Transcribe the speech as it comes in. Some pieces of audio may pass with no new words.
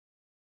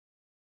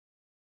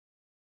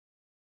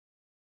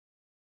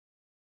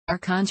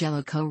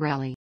Arcangelo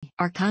Corelli.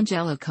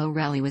 Arcangelo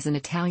Corelli was an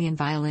Italian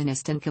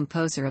violinist and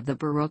composer of the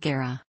Baroque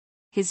era.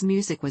 His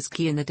music was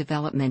key in the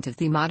development of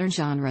the modern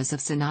genres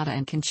of sonata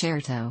and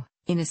concerto,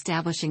 in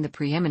establishing the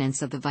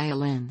preeminence of the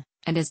violin,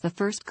 and as the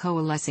first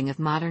coalescing of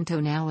modern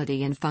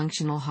tonality and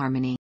functional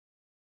harmony.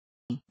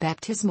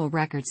 Baptismal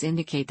records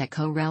indicate that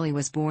Corelli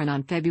was born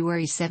on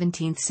February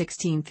 17,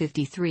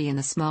 1653 in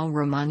the small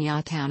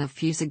Romagna town of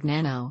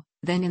Fusignano,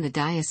 then in the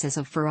diocese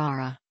of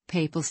Ferrara,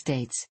 Papal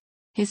States.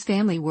 His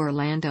family were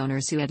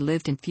landowners who had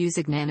lived in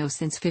Fusignano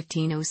since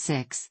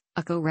 1506.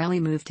 Corelli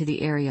moved to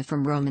the area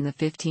from Rome in the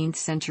 15th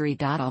century.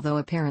 Although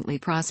apparently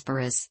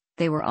prosperous,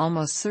 they were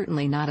almost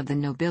certainly not of the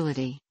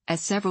nobility,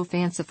 as several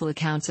fanciful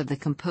accounts of the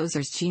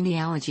composer's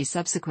genealogy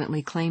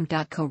subsequently claimed.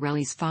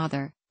 Corelli's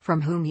father,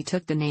 from whom he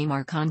took the name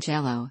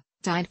Arcangelo,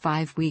 died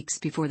 5 weeks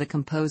before the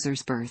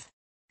composer's birth.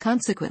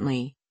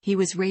 Consequently, he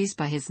was raised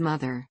by his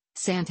mother,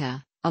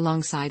 Santa,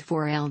 alongside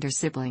 4 elder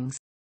siblings.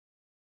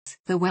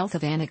 The wealth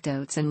of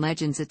anecdotes and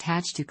legends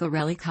attached to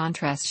Corelli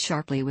contrasts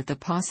sharply with the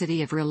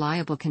paucity of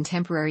reliable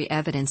contemporary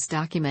evidence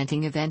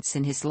documenting events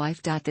in his life.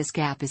 This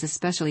gap is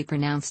especially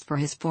pronounced for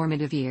his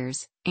formative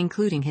years,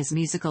 including his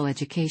musical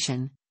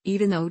education,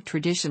 even though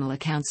traditional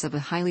accounts of a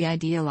highly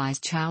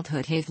idealized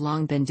childhood have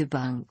long been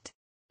debunked.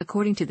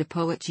 According to the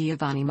poet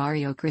Giovanni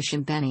Mario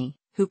Crescimbeni,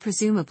 who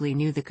presumably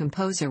knew the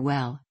composer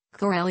well,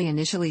 Corelli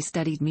initially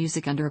studied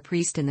music under a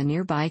priest in the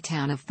nearby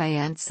town of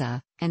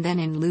Faenza, and then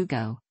in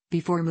Lugo,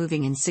 before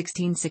moving in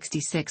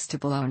 1666 to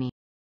Bologna.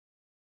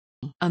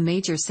 A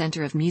major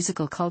center of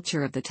musical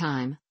culture of the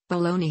time,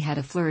 Bologna had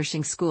a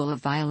flourishing school of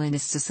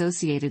violinists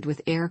associated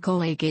with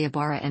Ercole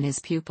Gaiabara and his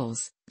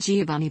pupils,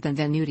 Giovanni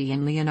Benvenuti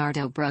and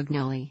Leonardo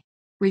Brugnoli.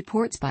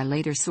 Reports by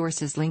later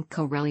sources link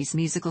Corelli's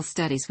musical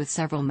studies with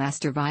several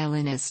master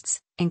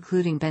violinists,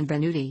 including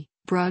Benvenuti,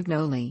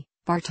 Brugnoli,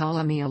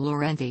 Bartolomeo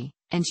Laurenti,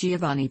 and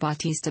Giovanni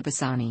Battista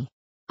Bassani.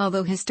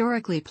 Although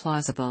historically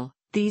plausible,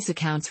 these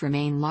accounts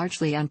remain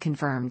largely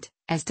unconfirmed,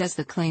 as does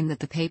the claim that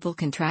the papal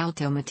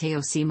contralto Matteo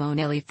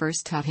Simonelli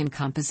first taught him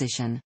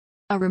composition.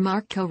 A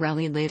remark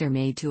Corelli later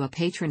made to a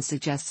patron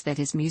suggests that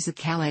his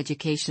musical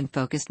education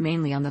focused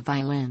mainly on the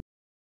violin.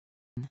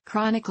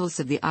 Chronicles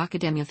of the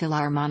Accademia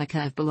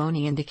Filarmonica of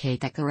Bologna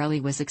indicate that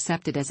Corelli was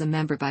accepted as a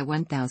member by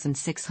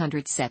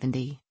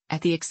 1670,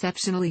 at the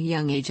exceptionally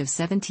young age of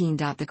 17.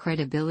 The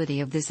credibility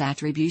of this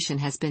attribution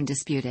has been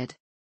disputed.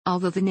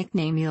 Although the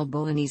nickname Il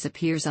Bolognese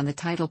appears on the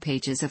title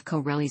pages of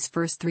Corelli's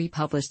first 3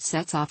 published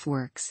sets of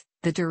works,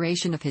 the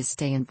duration of his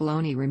stay in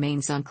Bologna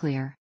remains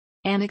unclear.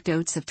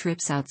 Anecdotes of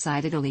trips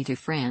outside Italy to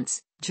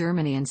France,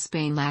 Germany and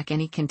Spain lack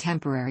any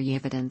contemporary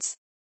evidence.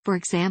 For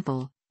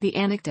example, the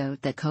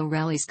anecdote that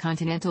Corelli's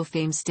continental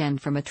fame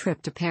stemmed from a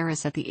trip to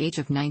Paris at the age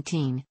of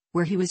 19,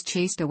 where he was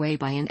chased away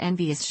by an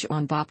envious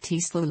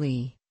Jean-Baptiste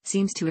Lully,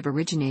 seems to have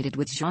originated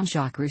with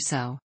Jean-Jacques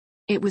Rousseau.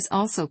 It was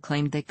also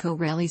claimed that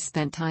Corelli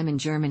spent time in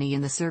Germany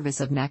in the service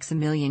of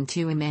Maximilian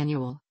II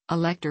Emanuel,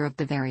 Elector of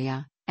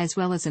Bavaria, as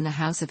well as in the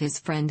house of his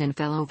friend and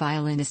fellow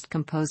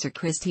violinist-composer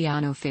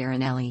Cristiano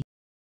Farinelli.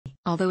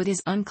 Although it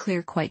is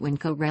unclear quite when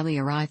Corelli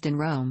arrived in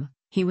Rome,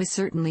 he was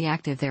certainly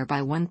active there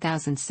by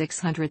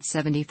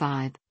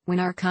 1675, when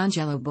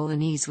Arcangelo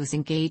Bolognese was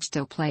engaged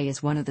to play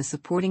as one of the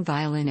supporting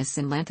violinists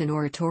in Lenten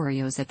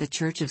oratorios at the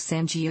Church of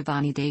San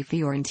Giovanni dei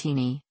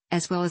Fiorentini,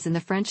 as well as in the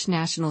French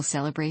national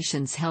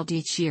celebrations held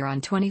each year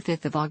on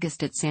 25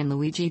 August at San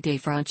Luigi dei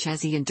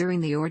Francesi and during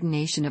the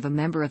ordination of a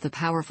member of the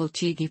powerful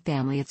Chigi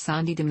family at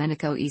San Di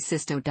Domenico e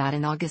Sisto.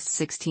 In August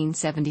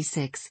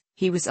 1676,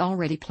 he was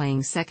already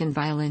playing second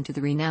violin to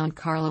the renowned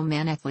Carlo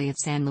Manetli at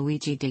San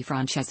Luigi dei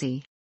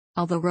Francesi.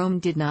 Although Rome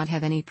did not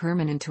have any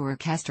permanent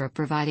orchestra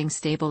providing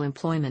stable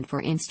employment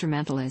for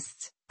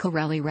instrumentalists,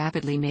 Corelli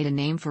rapidly made a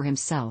name for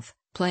himself,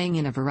 playing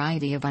in a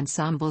variety of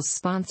ensembles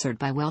sponsored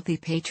by wealthy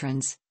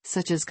patrons,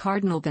 such as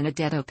Cardinal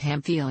Benedetto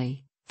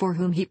Pamphili, for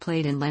whom he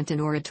played in Lenten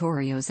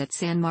oratorios at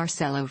San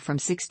Marcello from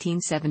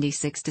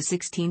 1676 to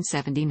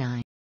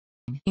 1679.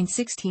 In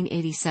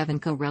 1687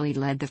 Corelli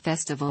led the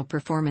festival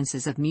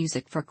performances of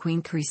music for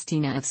Queen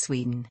Christina of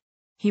Sweden.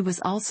 He was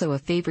also a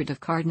favorite of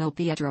Cardinal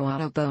Pietro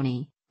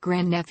Ottoboni,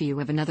 grandnephew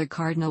of another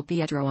Cardinal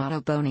Pietro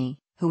Ottoboni,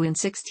 who in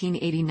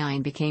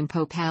 1689 became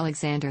Pope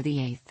Alexander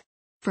VIII.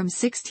 From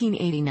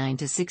 1689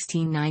 to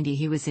 1690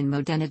 he was in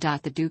Modena.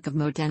 The Duke of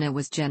Modena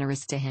was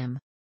generous to him.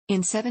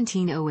 In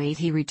 1708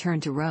 he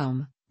returned to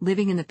Rome,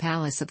 living in the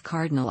palace of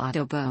Cardinal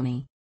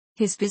Ottoboni.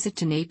 His visit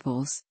to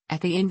Naples,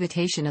 at the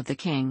invitation of the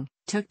king,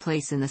 took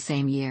place in the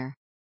same year.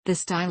 The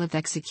style of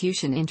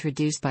execution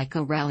introduced by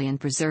Corelli and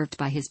preserved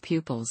by his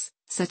pupils,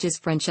 such as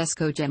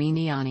Francesco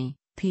Geminiani,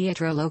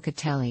 Pietro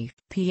Locatelli,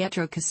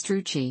 Pietro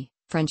Castrucci,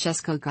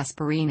 Francesco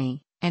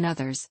Gasparini, and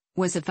others,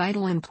 was of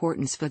vital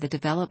importance for the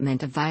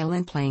development of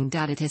violin playing.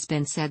 It has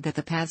been said that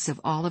the paths of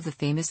all of the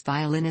famous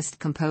violinist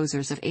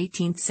composers of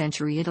 18th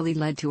century Italy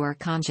led to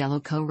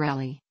Arcangelo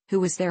Corelli, who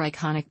was their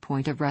iconic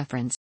point of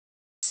reference.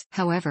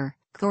 However,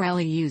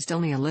 Corelli used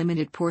only a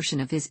limited portion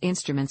of his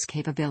instrument's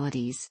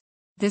capabilities.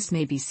 This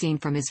may be seen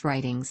from his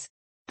writings.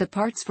 The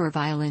parts for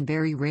violin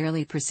very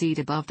rarely proceed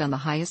above on the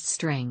highest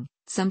string,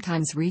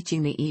 sometimes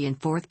reaching the E in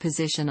fourth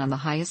position on the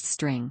highest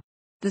string.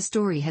 The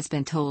story has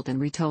been told and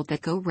retold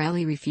that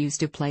Corelli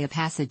refused to play a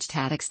passage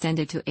tat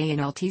extended to A in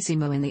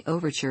altissimo in the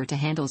overture to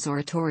Handel's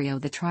oratorio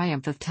The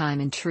Triumph of Time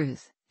and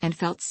Truth, and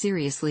felt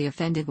seriously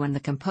offended when the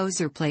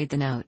composer played the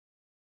note.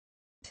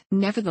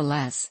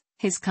 Nevertheless,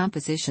 his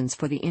compositions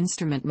for the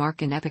instrument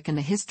mark an epoch in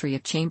the history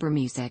of chamber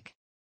music.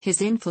 His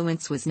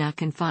influence was not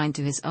confined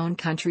to his own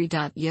country.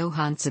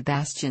 Johann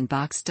Sebastian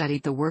Bach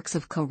studied the works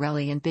of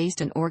Corelli and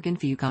based an organ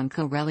fugue on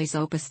Corelli's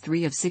Opus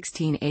 3 of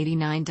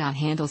 1689.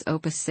 Handel's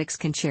Opus 6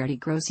 Concerti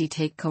Grossi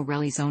take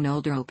Corelli's own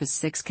older Opus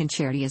 6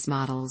 Concerti as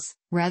models,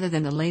 rather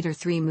than the later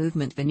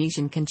three-movement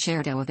Venetian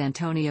Concerto of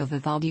Antonio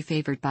Vivaldi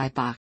favored by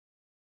Bach.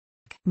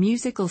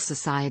 Musical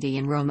society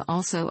in Rome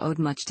also owed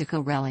much to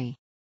Corelli.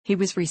 He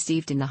was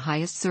received in the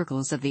highest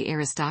circles of the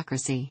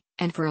aristocracy,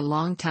 and for a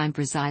long time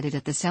presided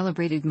at the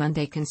celebrated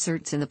Monday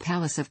concerts in the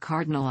palace of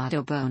Cardinal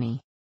Ottoboni.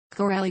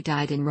 Corelli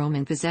died in Rome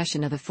in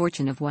possession of a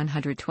fortune of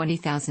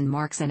 120,000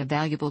 marks and a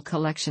valuable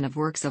collection of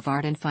works of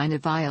art and fine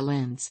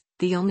violins,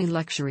 the only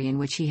luxury in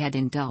which he had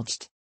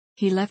indulged.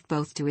 He left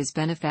both to his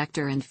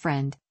benefactor and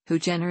friend, who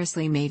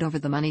generously made over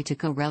the money to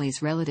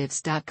Corelli's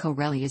relatives.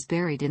 Corelli is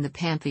buried in the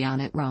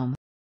Pantheon at Rome.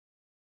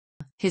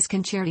 His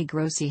concerti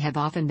grossi have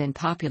often been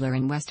popular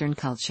in Western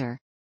culture.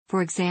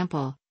 For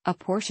example, a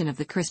portion of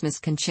the Christmas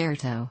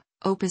Concerto,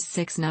 Opus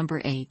 6 No.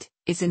 8,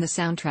 is in the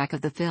soundtrack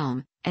of the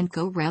film, and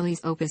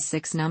Corelli's Opus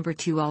 6 No.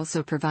 2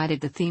 also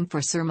provided the theme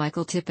for Sir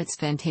Michael Tippett's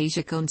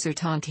Fantasia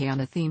Concertante on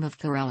a theme of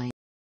Corelli.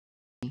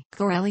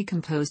 Corelli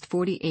composed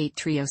 48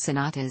 trio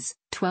sonatas,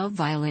 12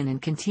 violin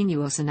and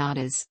continuo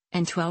sonatas,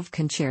 and 12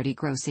 concerti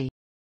grossi.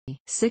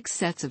 6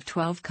 sets of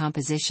 12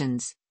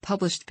 compositions,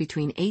 published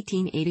between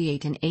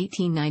 1888 and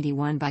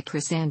 1891 by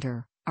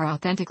Chrysander, are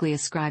authentically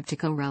ascribed to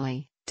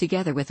Corelli,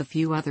 together with a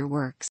few other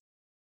works.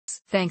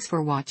 Thanks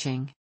for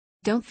watching.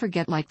 Don't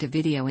forget to like the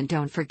video and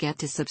don't forget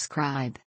to subscribe.